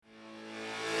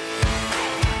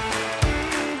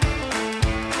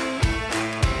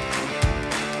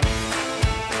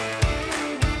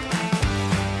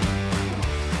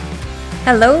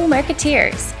Hello,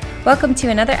 marketeers! Welcome to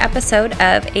another episode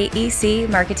of AEC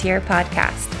Marketeer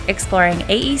Podcast, exploring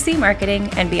AEC marketing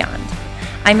and beyond.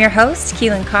 I'm your host,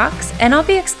 Keelan Cox, and I'll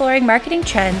be exploring marketing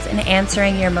trends and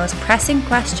answering your most pressing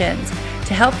questions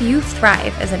to help you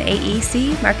thrive as an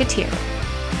AEC marketeer.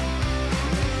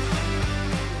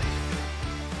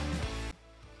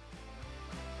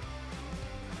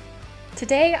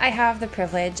 Today, I have the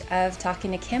privilege of talking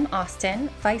to Kim Austin,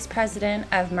 Vice President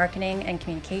of Marketing and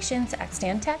Communications at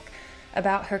Stantec,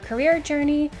 about her career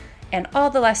journey and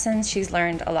all the lessons she's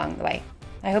learned along the way.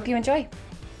 I hope you enjoy.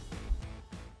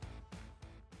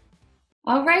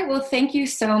 All right, well, thank you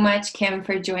so much, Kim,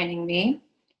 for joining me.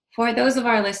 For those of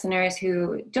our listeners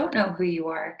who don't know who you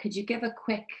are, could you give a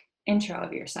quick intro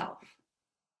of yourself?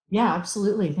 Yeah,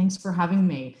 absolutely. Thanks for having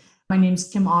me. My name's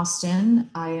Kim Austin.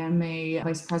 I am a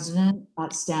vice president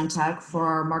at Stantec for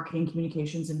our marketing,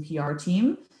 communications, and PR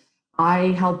team.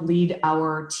 I help lead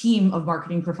our team of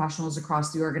marketing professionals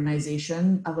across the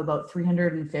organization of about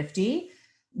 350.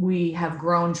 We have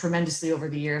grown tremendously over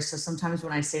the years, so sometimes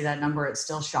when I say that number, it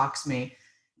still shocks me.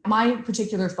 My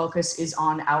particular focus is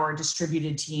on our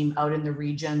distributed team out in the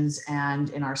regions and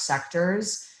in our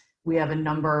sectors. We have a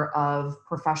number of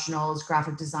professionals,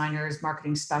 graphic designers,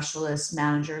 marketing specialists,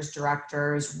 managers,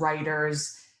 directors,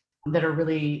 writers that are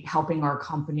really helping our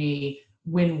company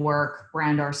win work,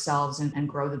 brand ourselves, and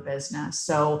grow the business.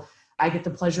 So I get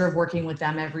the pleasure of working with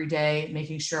them every day,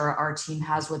 making sure our team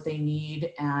has what they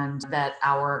need and that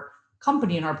our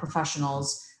company and our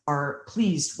professionals are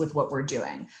pleased with what we're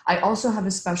doing. I also have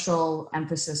a special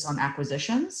emphasis on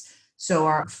acquisitions. So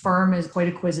our firm is quite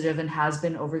acquisitive and has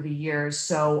been over the years.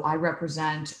 So I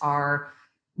represent our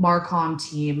Marcom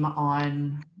team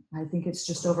on, I think it's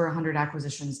just over 100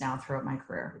 acquisitions now throughout my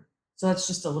career. So that's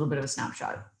just a little bit of a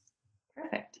snapshot.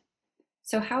 Perfect.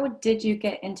 So how did you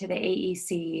get into the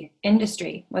AEC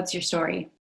industry? What's your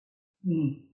story?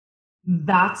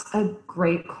 That's a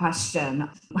great question.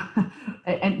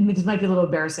 And this might be a little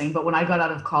embarrassing, but when I got out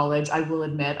of college, I will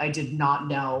admit I did not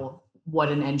know what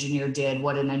an engineer did,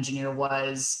 what an engineer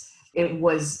was. It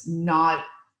was not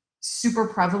super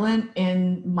prevalent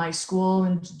in my school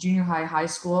and junior high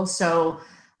school. So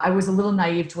I was a little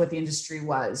naive to what the industry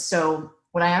was. So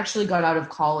when I actually got out of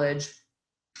college,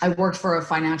 I worked for a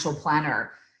financial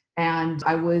planner and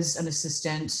I was an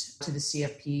assistant to the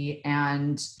CFP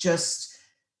and just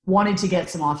wanted to get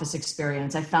some office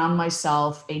experience. I found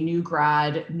myself a new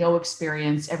grad, no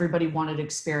experience. Everybody wanted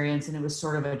experience, and it was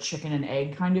sort of a chicken and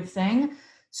egg kind of thing.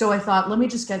 So I thought, let me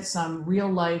just get some real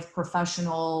life,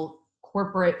 professional,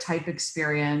 corporate type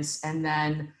experience, and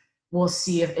then we'll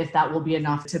see if that will be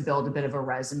enough to build a bit of a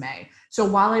resume. So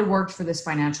while I worked for this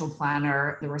financial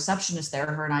planner, the receptionist there,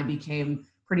 her and I became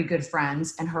pretty good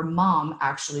friends, and her mom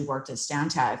actually worked at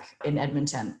Stantec in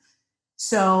Edmonton.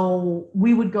 So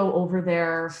we would go over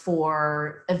there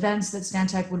for events that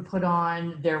Stantec would put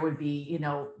on. There would be,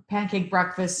 pancake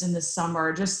breakfast in the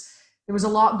summer. Just, there was a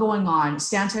lot going on.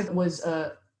 Stantec was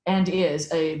and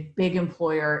is a big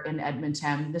employer in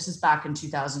Edmonton. This is back in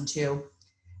 2002.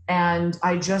 And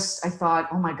I thought,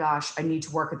 oh my gosh, I need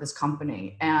to work at this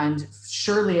company. And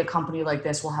surely a company like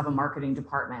this will have a marketing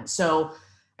department. So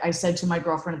I said to my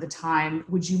girlfriend at the time,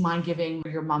 would you mind giving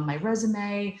your mom my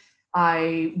resume?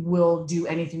 I will do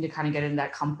anything to kind of get in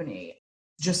that company.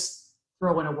 Just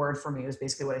throw in a word for me was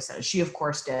basically what I said. She, of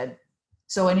course, did.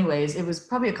 So anyways, it was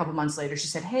probably a couple months later. She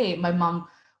said, hey, my mom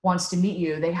wants to meet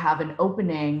you. They have an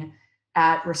opening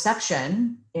at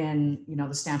reception in, the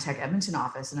Stantec Edmonton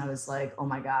office. And I was like, oh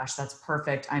my gosh, that's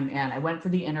perfect. I'm in. I went for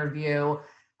the interview.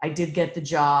 I did get the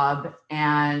job.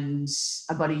 And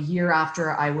about a year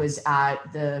after I was at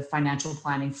the financial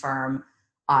planning firm,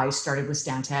 I started with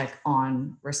Stantec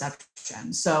on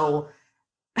reception. So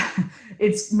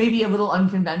it's maybe a little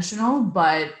unconventional,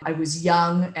 but I was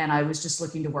young and I was just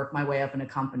looking to work my way up in a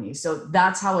company. So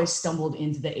that's how I stumbled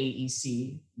into the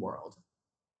AEC world.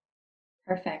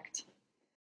 Perfect.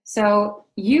 So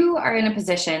you are in a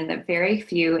position that very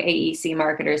few AEC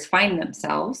marketers find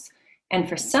themselves. And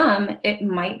for some, it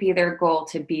might be their goal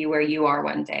to be where you are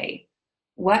one day.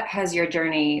 What has your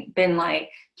journey been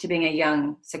like to being a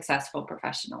young, successful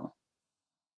professional?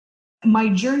 My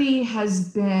journey has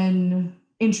been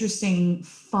interesting,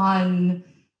 fun.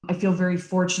 I feel very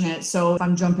fortunate. So if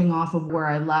I'm jumping off of where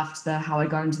I left, how I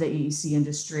got into the AEC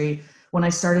industry, when I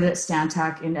started at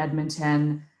Stantec in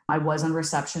Edmonton, I was on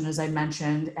reception, as I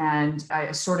mentioned, and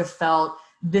I sort of felt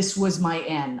this was my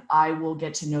in. I will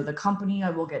get to know the company. I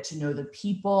will get to know the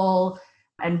people.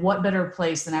 And what better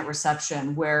place than at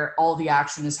reception where all the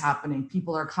action is happening?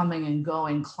 People are coming and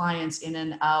going, clients in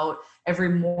and out. Every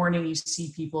morning you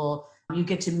see people You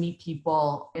get to meet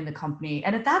people in the company.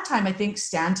 And at that time, I think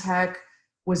Stantec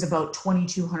was about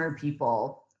 2,200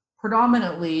 people,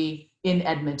 predominantly in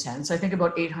Edmonton. So I think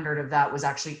about 800 of that was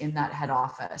actually in that head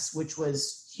office, which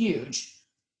was huge.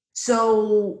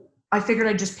 So I figured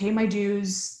I'd just pay my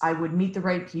dues. I would meet the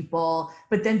right people.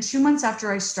 But then 2 months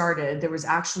after I started, there was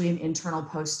actually an internal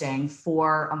posting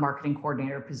for a marketing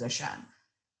coordinator position.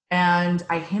 And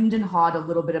I hemmed and hawed a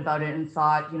little bit about it and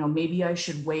thought, maybe I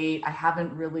should wait. I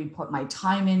haven't really put my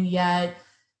time in yet.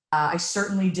 I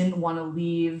certainly didn't want to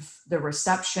leave the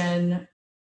reception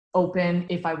open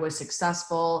if I was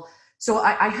successful. So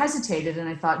I hesitated and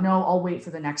I thought, no, I'll wait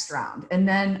for the next round. And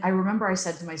then I remember I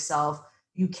said to myself,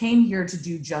 you came here to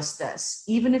do just this.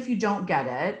 Even if you don't get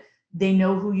it, they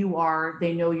know who you are.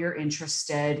 They know you're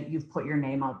interested. You've put your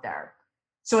name out there.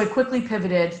 So I quickly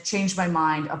pivoted, changed my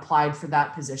mind, applied for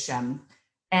that position.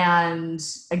 And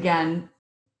again,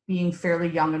 being fairly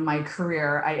young in my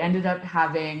career, I ended up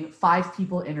having 5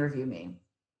 people interview me.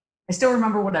 I still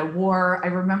remember what I wore. I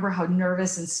remember how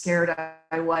nervous and scared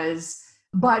I was,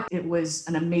 but it was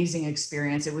an amazing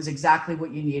experience. It was exactly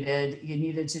what you needed. You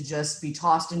needed to just be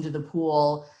tossed into the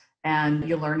pool and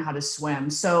you learn how to swim.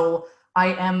 So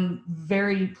I am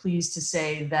very pleased to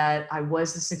say that I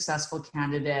was the successful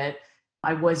candidate.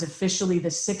 I was officially the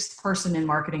 6th person in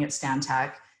marketing at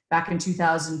Stantec. Back in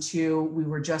 2002, we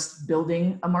were just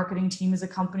building a marketing team as a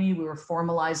company. We were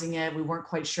formalizing it. We weren't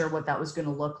quite sure what that was going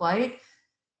to look like.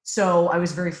 So I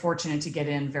was very fortunate to get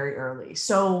in very early.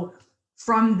 So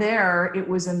from there, it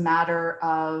was a matter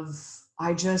of,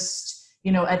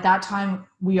 at that time,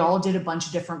 we all did a bunch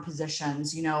of different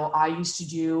positions. I used to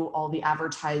do all the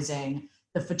advertising,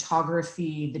 the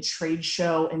photography, the trade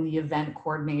show, and the event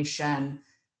coordination.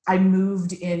 I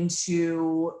moved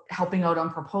into helping out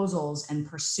on proposals and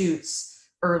pursuits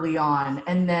early on.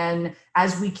 And then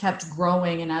as we kept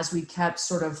growing and as we kept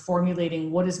sort of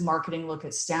formulating what does marketing look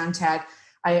at Stantec,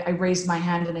 I raised my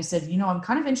hand and I said, I'm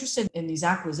kind of interested in these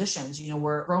acquisitions.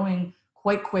 We're growing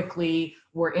quite quickly.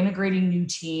 We're integrating new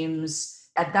teams.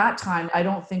 At that time, I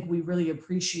don't think we really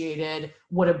appreciated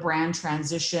what a brand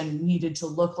transition needed to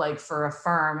look like for a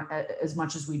firm as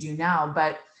much as we do now.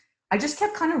 But I just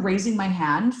kept kind of raising my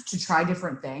hand to try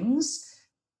different things.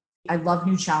 I love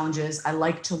new challenges. I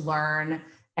like to learn,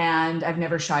 and I've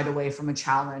never shied away from a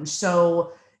challenge.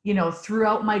 So,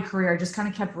 throughout my career, I just kind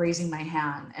of kept raising my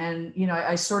hand. And,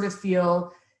 I sort of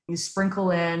feel you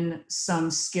sprinkle in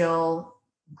some skill,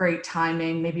 great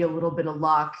timing, maybe a little bit of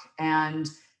luck. And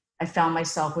I found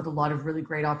myself with a lot of really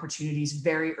great opportunities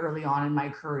very early on in my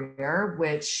career,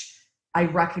 which I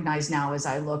recognize now as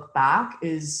I look back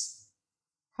is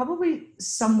probably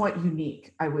somewhat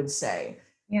unique, I would say.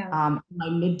 Yeah. In my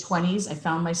mid-20s, I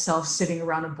found myself sitting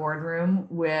around a boardroom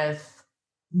with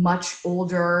much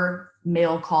older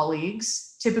male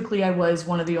colleagues. Typically, I was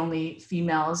one of the only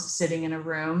females sitting in a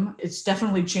room. It's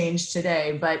definitely changed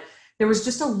today, but there was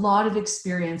just a lot of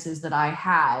experiences that I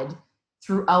had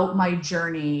throughout my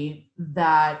journey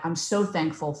that I'm so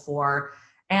thankful for.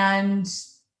 And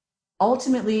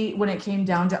ultimately, when it came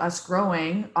down to us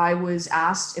growing, I was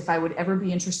asked if I would ever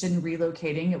be interested in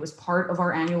relocating. It was part of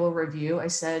our annual review. I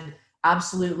said,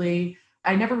 absolutely.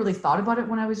 I never really thought about it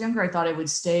when I was younger. I thought I would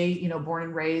stay, born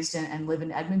and raised and live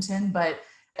in Edmonton. But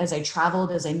as I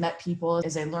traveled, as I met people,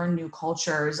 as I learned new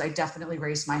cultures, I definitely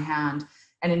raised my hand.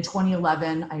 And in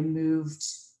 2011, I moved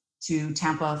to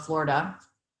Tampa, Florida.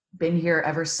 Been here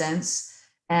ever since,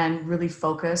 and really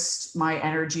focused my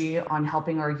energy on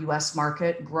helping our US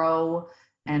market grow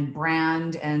and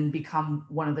brand and become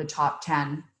one of the top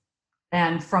 10.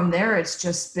 And from there, it's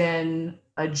just been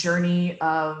a journey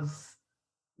of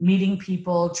meeting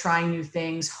people, trying new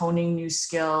things, honing new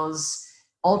skills,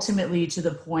 ultimately to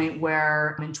the point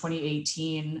where in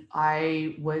 2018,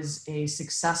 I was a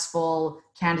successful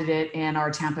candidate in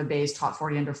our Tampa-based Top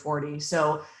 40 Under 40.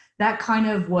 So that kind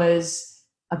of was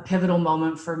a pivotal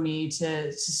moment for me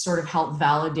to sort of help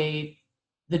validate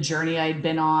the journey I'd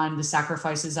been on, the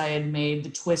sacrifices I had made, the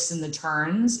twists and the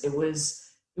turns. It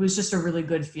was just a really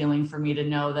good feeling for me to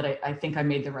know that I think I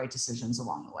made the right decisions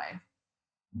along the way.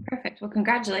 Perfect. Well,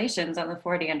 congratulations on the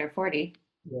 40 under 40.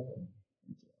 Yeah.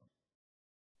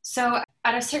 So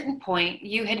at a certain point,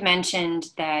 you had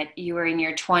mentioned that you were in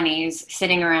your 20s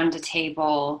sitting around a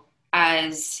table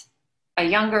as a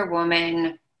younger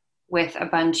woman with a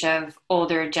bunch of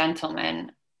older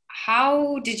gentlemen.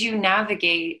 How did you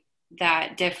navigate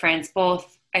that difference,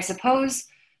 both, I suppose,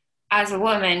 as a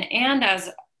woman and as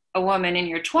a woman in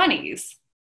your 20s?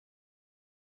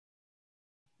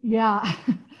 Yeah,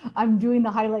 I'm doing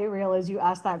the highlight reel as you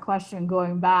asked that question,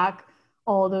 going back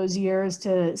all those years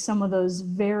to some of those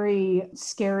very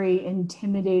scary,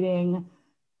 intimidating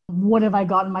what have I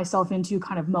gotten myself into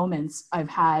kind of moments I've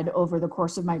had over the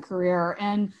course of my career.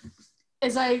 And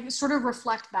as I sort of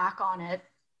reflect back on it,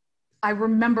 I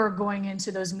remember going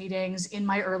into those meetings in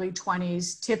my early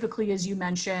 20s, typically, as you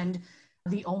mentioned,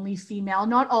 the only female,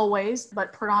 not always,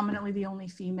 but predominantly the only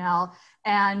female.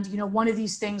 And, one of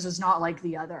these things is not like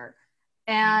the other.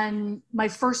 And my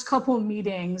first couple of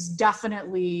meetings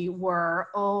definitely were,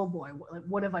 oh boy,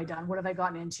 what have I done? What have I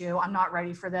gotten into? I'm not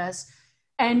ready for this.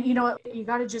 And, you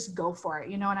got to just go for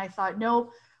it, and I thought,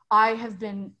 no, I have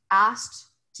been asked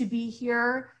to be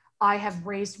here. I have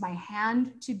raised my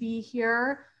hand to be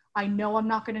here. I know I'm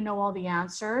not going to know all the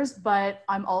answers, but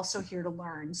I'm also here to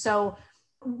learn. So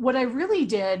what I really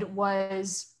did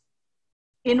was,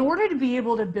 in order to be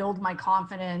able to build my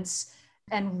confidence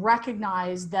and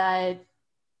recognize that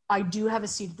I do have a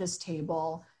seat at this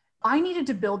table, I needed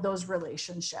to build those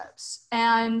relationships.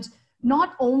 And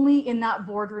not only in that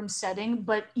boardroom setting,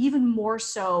 but even more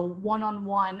so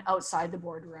one-on-one outside the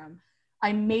boardroom.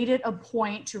 I made it a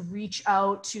point to reach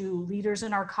out to leaders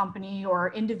in our company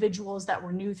or individuals that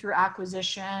were new through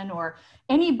acquisition or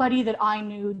anybody that I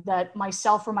knew that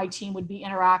myself or my team would be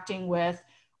interacting with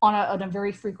on a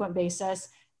very frequent basis.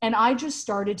 And I just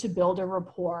started to build a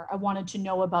rapport. I wanted to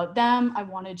know about them. I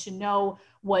wanted to know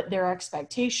what their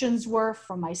expectations were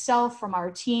from myself, from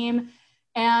our team.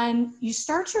 And you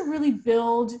start to really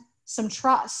build some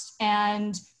trust.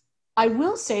 And I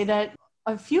will say that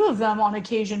a few of them on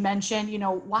occasion mentioned,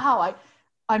 wow,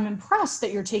 I'm impressed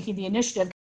that you're taking the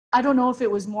initiative. I don't know if it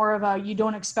was more of a, you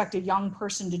don't expect a young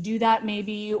person to do that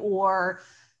maybe, or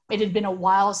it had been a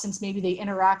while since maybe they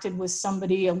interacted with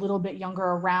somebody a little bit younger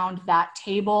around that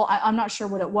table. I'm not sure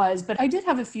what it was, but I did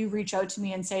have a few reach out to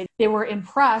me and say they were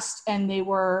impressed and they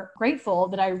were grateful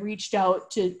that I reached out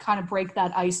to kind of break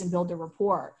that ice and build a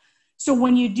rapport. So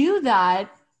when you do that,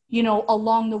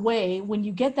 along the way, when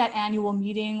you get that annual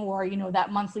meeting or,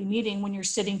 that monthly meeting, when you're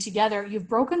sitting together, you've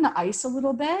broken the ice a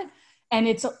little bit and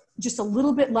it's just a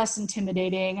little bit less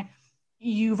intimidating.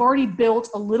 You've already built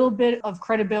a little bit of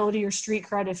credibility or street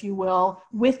cred, if you will,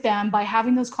 with them by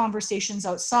having those conversations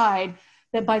outside,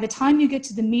 that by the time you get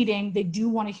to the meeting, they do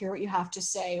want to hear what you have to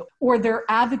say, or they're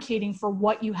advocating for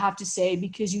what you have to say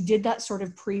because you did that sort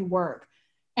of pre-work.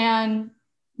 And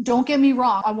don't get me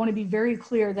wrong, I want to be very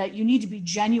clear that you need to be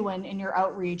genuine in your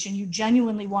outreach and you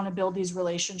genuinely want to build these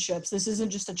relationships. This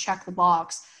isn't just a check the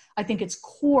box. I think it's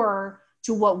core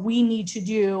to what we need to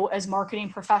do as marketing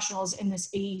professionals in this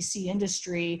AEC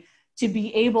industry to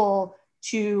be able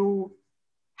to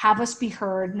have us be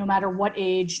heard no matter what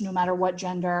age, no matter what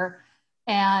gender,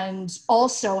 and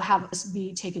also have us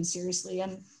be taken seriously.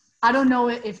 And I don't know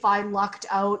if I lucked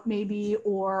out maybe,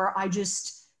 or I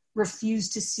just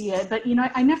refused to see it, but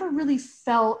I never really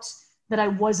felt that I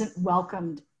wasn't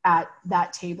welcomed at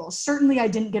that table. Certainly I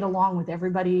didn't get along with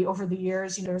everybody over the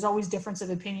years. There's always difference of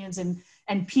opinions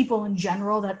and people in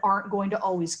general that aren't going to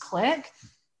always click.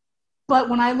 But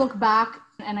when I look back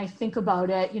and I think about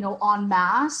it, en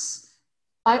masse,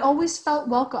 I always felt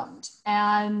welcomed.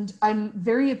 And I'm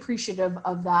very appreciative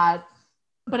of that.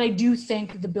 But I do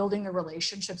think the building the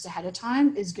relationships ahead of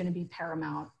time is going to be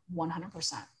paramount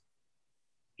 100%.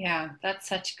 Yeah, that's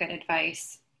such good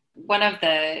advice. One of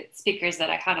the speakers that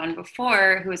I had on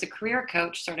before, who was a career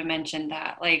coach, sort of mentioned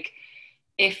that, like,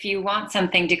 if you want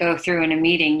something to go through in a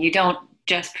meeting, you don't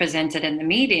just present it in the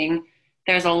meeting.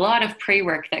 There's a lot of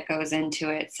pre-work that goes into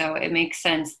it. So it makes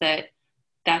sense that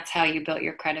that's how you built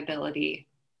your credibility.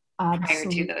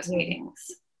 Absolutely. Prior to those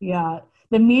meetings. Yeah.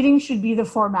 The meeting should be the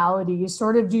formality. You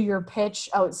sort of do your pitch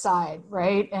outside,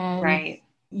 right? And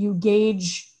you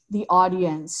gauge the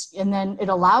audience, and then it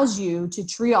allows you to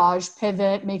triage,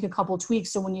 pivot, make a couple tweaks.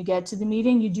 So when you get to the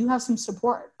meeting, you do have some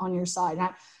support on your side. And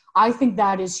I think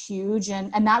that is huge.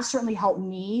 And that certainly helped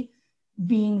me,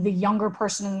 being the younger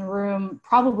person in the room,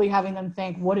 probably having them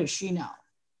think, what does she know?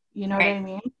 You know what I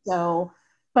mean? So,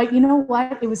 but you know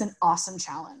what? It was an awesome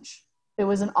challenge. It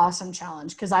was an awesome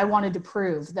challenge because I wanted to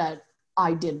prove that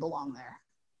I did belong there.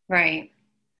 Right.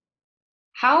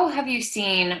 How have you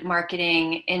seen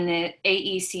marketing in the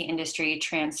AEC industry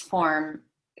transform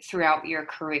throughout your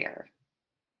career?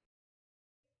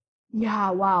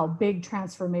 Yeah, wow. Big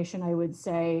transformation, I would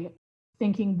say.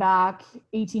 Thinking back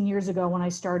 18 years ago when I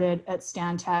started at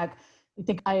Stantec, I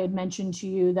think I had mentioned to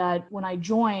you that when I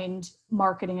joined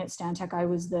marketing at Stantec, I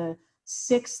was the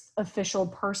 6th official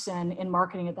person in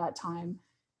marketing at that time.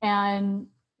 And,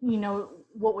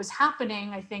 what was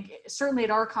happening, I think, certainly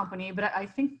at our company, but I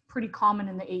think pretty common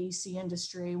in the AEC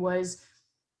industry, was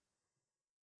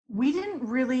we didn't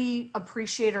really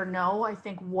appreciate or know, I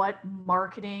think, what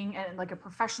marketing and like a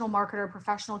professional marketer,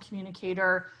 professional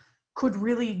communicator could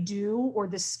really do, or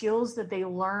the skills that they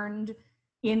learned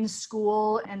in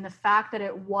school, and the fact that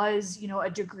it was, a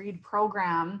degreed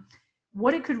program,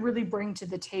 what it could really bring to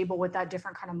the table with that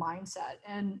different kind of mindset.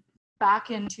 And back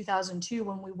in 2002,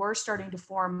 when we were starting to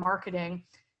form marketing,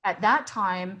 at that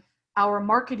time, our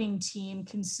marketing team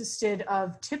consisted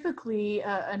of typically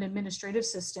an administrative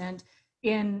assistant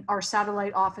in our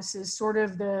satellite offices, sort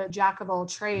of the jack of all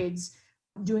trades,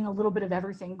 doing a little bit of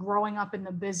everything, growing up in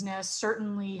the business,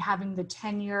 certainly having the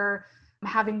tenure,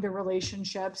 having the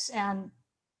relationships. And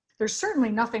there's certainly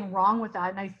nothing wrong with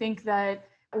that. And I think that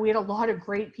we had a lot of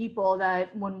great people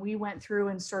that when we went through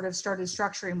and sort of started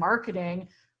structuring marketing,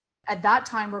 at that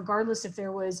time, regardless if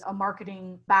there was a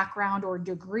marketing background or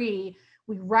degree,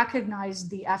 we recognized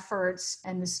the efforts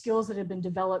and the skills that had been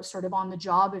developed sort of on the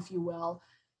job, if you will,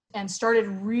 and started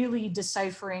really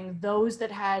deciphering those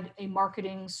that had a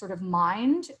marketing sort of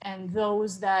mind and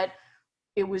those that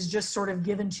it was just sort of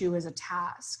given to as a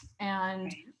task.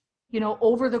 And,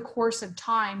 over the course of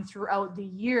time throughout the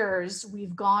years,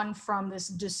 we've gone from this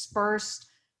dispersed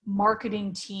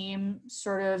marketing team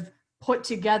sort of put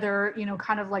together,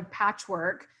 kind of like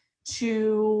patchwork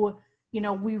to,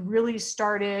 we really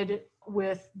started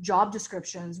with job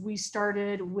descriptions. We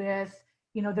started with,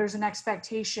 there's an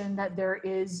expectation that there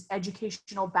is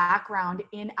educational background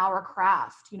in our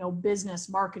craft, business,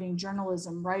 marketing,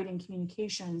 journalism, writing,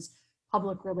 communications,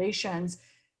 public relations.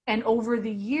 And over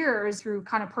the years, through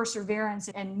kind of perseverance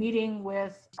and meeting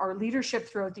with our leadership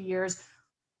throughout the years,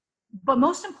 but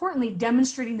most importantly,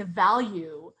 demonstrating the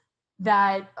value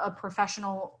that a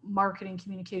professional marketing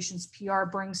communications PR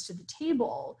brings to the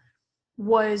table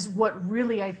was what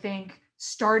really, I think,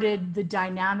 started the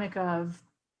dynamic of,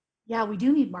 yeah, we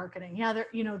do need marketing. Yeah,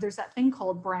 there's that thing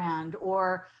called brand,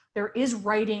 or there is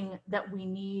writing that we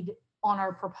need on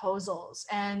our proposals.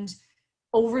 And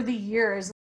over the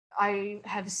years, I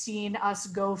have seen us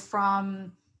go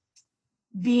from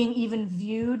being even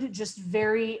viewed just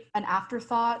very an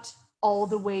afterthought all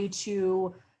the way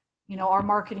to, our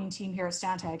marketing team here at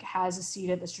Stantec has a seat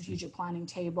at the strategic planning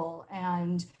table,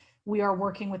 and we are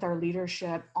working with our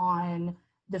leadership on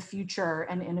the future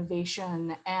and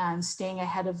innovation and staying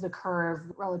ahead of the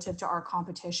curve relative to our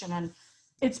competition. And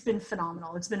it's been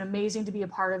phenomenal. It's been amazing to be a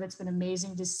part of. It's been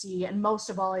amazing to see. And most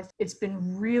of all, it's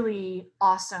been really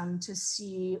awesome to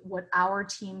see what our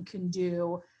team can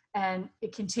do. And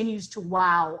it continues to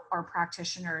wow our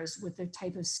practitioners with the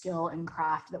type of skill and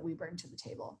craft that we bring to the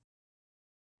table.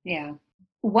 Yeah.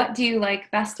 What do you like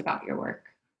best about your work?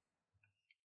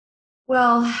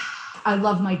 Well, I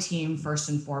love my team first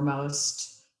and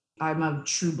foremost. I'm a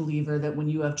true believer that when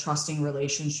you have trusting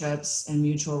relationships and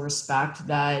mutual respect,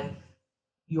 that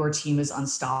your team is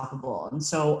unstoppable. And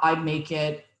so I make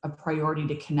it a priority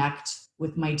to connect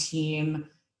with my team.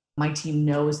 My team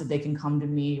knows that they can come to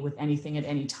me with anything at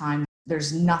any time.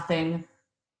 There's nothing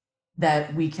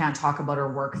that we can't talk about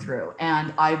or work through.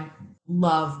 And I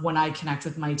love when I connect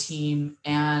with my team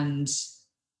and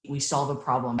we solve a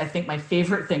problem. I think my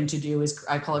favorite thing to do is,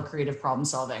 I call it creative problem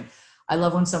solving. I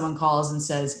love when someone calls and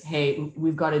says, hey,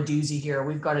 we've got a doozy here.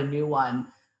 We've got a new one.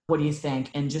 What do you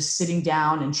think? And just sitting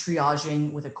down and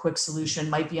triaging with a quick solution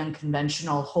might be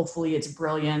unconventional. Hopefully it's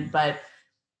brilliant, but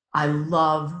I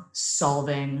love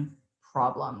solving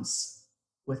problems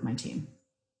with my team.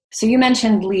 So you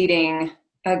mentioned leading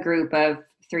a group of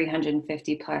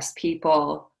 350 plus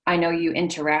people. I know you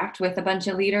interact with a bunch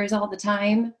of leaders all the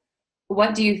time.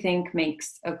 What do you think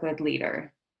makes a good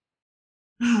leader?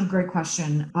 Oh, great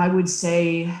question. I would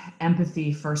say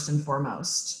empathy first and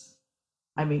foremost.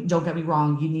 I mean, don't get me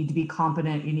wrong, you need to be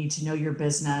competent, you need to know your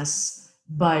business,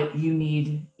 but you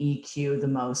need EQ the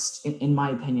most, in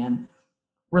my opinion.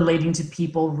 Relating to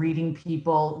people, reading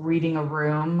a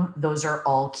room, those are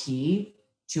all key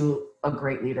to a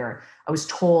great leader. I was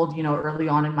told, early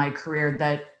on in my career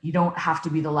that you don't have to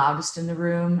be the loudest in the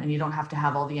room and you don't have to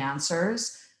have all the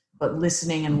answers, but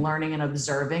listening and learning and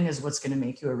observing is what's going to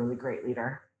make you a really great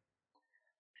leader.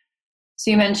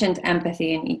 So you mentioned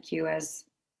empathy and EQ as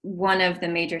one of the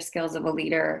major skills of a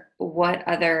leader. What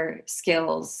other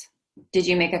skills did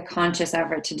you make a conscious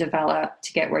effort to develop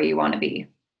to get where you want to be?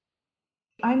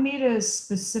 I made a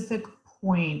specific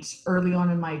point early on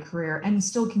in my career, and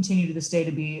still continue to this day,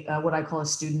 to be what I call a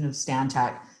student of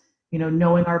Stantec.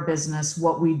 Knowing our business,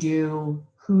 what we do,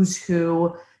 who's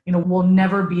who. We'll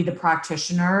never be the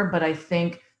practitioner, but I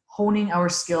think honing our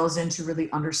skills in to really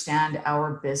understand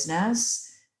our business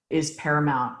is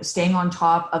paramount. Staying on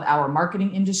top of our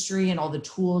marketing industry and all the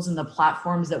tools and the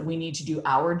platforms that we need to do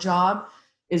our job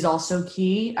is also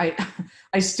key.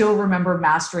 I still remember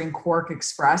mastering Quark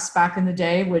Express back in the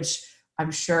day, which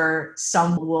I'm sure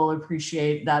some will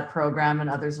appreciate that program and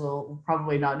others will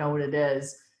probably not know what it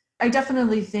is. I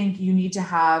definitely think you need to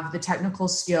have the technical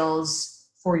skills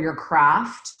for your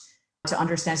craft to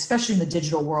understand, especially in the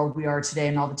digital world we are today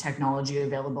and all the technology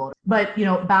available. But,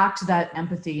 back to that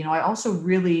empathy, I also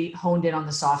really honed in on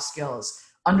the soft skills,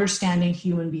 understanding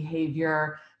human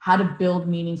behavior, how to build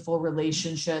meaningful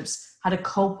relationships, how to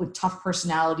cope with tough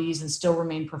personalities and still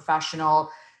remain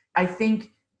professional. I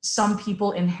think some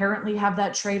people inherently have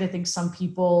that trait. I think some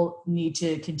people need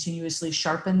to continuously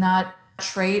sharpen that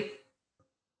trait.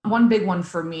 One big one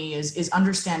for me is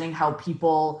understanding how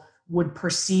people would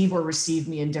perceive or receive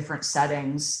me in different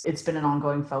settings. It's been an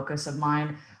ongoing focus of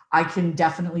mine. I can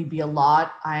definitely be a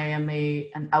lot. I am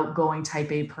an outgoing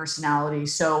type A personality.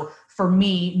 So for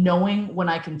me, knowing when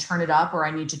I can turn it up or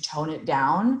I need to tone it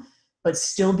down, but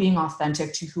still being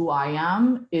authentic to who I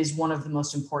am is one of the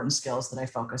most important skills that I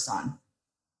focus on.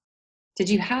 Did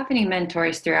you have any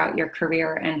mentors throughout your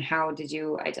career, and how did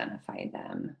you identify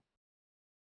them?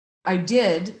 I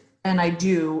did, and I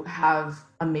do have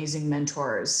amazing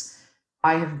mentors.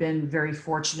 I have been very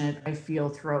fortunate, I feel,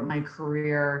 throughout my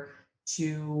career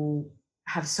to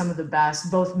have some of the best,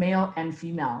 both male and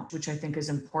female, which I think is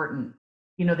important.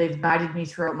 They've guided me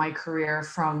throughout my career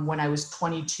from when I was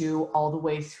 22 all the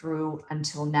way through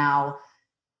until now.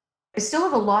 I still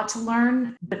have a lot to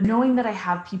learn, but knowing that I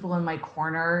have people in my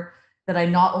corner that I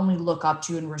not only look up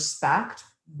to and respect,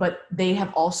 but they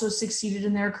have also succeeded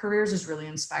in their careers is really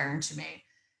inspiring to me.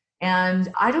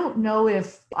 And I don't know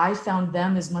if I found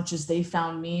them as much as they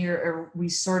found me, or we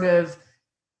sort of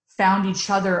found each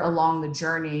other along the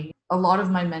journey. A lot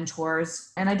of my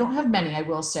mentors, and I don't have many, I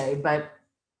will say, but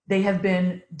they have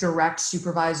been direct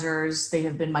supervisors. They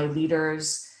have been my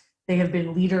leaders. They have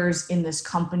been leaders in this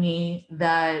company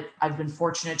that I've been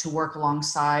fortunate to work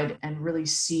alongside and really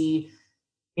see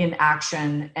in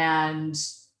action. And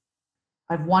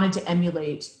I've wanted to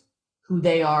emulate who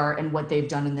they are and what they've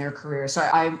done in their career. So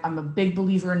I'm a big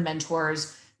believer in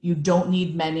mentors. You don't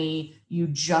need many. You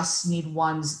just need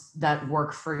ones that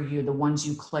work for you, the ones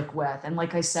you click with. And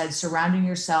like I said, surrounding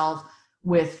yourself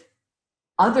with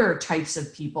other types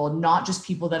of people, not just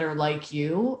people that are like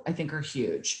you, I think are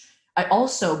huge. I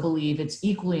also believe it's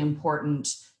equally important,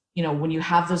 when you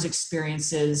have those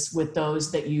experiences with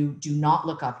those that you do not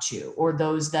look up to or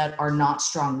those that are not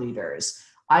strong leaders.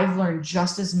 I've learned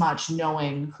just as much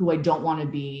knowing who I don't want to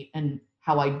be and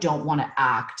how I don't want to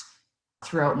act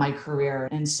throughout my career.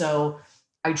 And so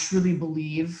I truly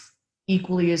believe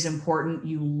equally as important,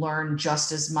 you learn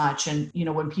just as much. And,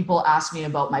 when people ask me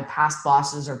about my past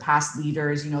bosses or past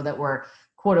leaders, that were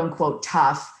quote unquote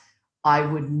tough, I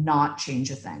would not change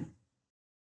a thing.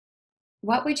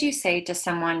 What would you say to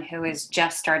someone who is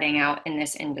just starting out in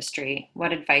this industry?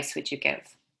 What advice would you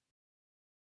give?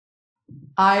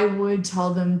 I would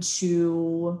tell them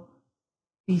to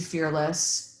be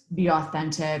fearless, be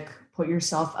authentic, put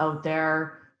yourself out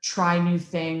there, try new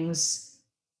things,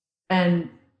 and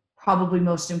probably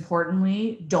most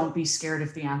importantly, don't be scared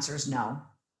if the answer is no.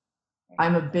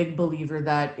 I'm a big believer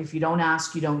that if you don't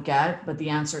ask, you don't get, but the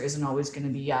answer isn't always going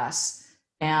to be yes.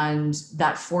 And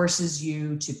that forces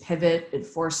you to pivot. It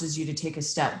forces you to take a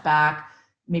step back,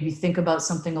 maybe think about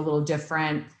something a little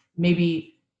different,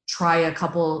 maybe try a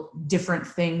couple different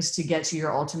things to get to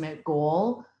your ultimate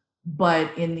goal.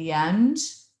 But in the end,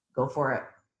 go for it.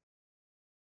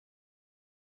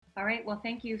 All right. Well,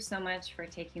 thank you so much for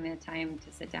taking the time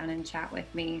to sit down and chat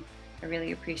with me. I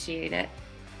really appreciate it.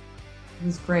 It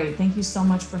was great. Thank you so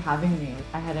much for having me.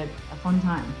 I had a fun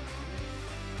time.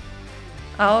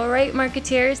 All right,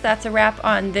 Marketeers, that's a wrap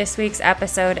on this week's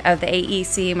episode of the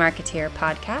AEC Marketeer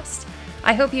Podcast.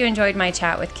 I hope you enjoyed my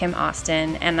chat with Kim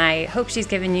Austin, and I hope she's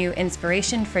given you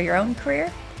inspiration for your own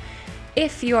career.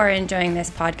 If you are enjoying this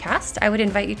podcast, I would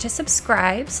invite you to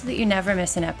subscribe so that you never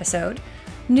miss an episode.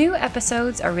 New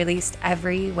episodes are released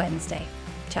every Wednesday.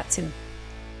 Chat soon.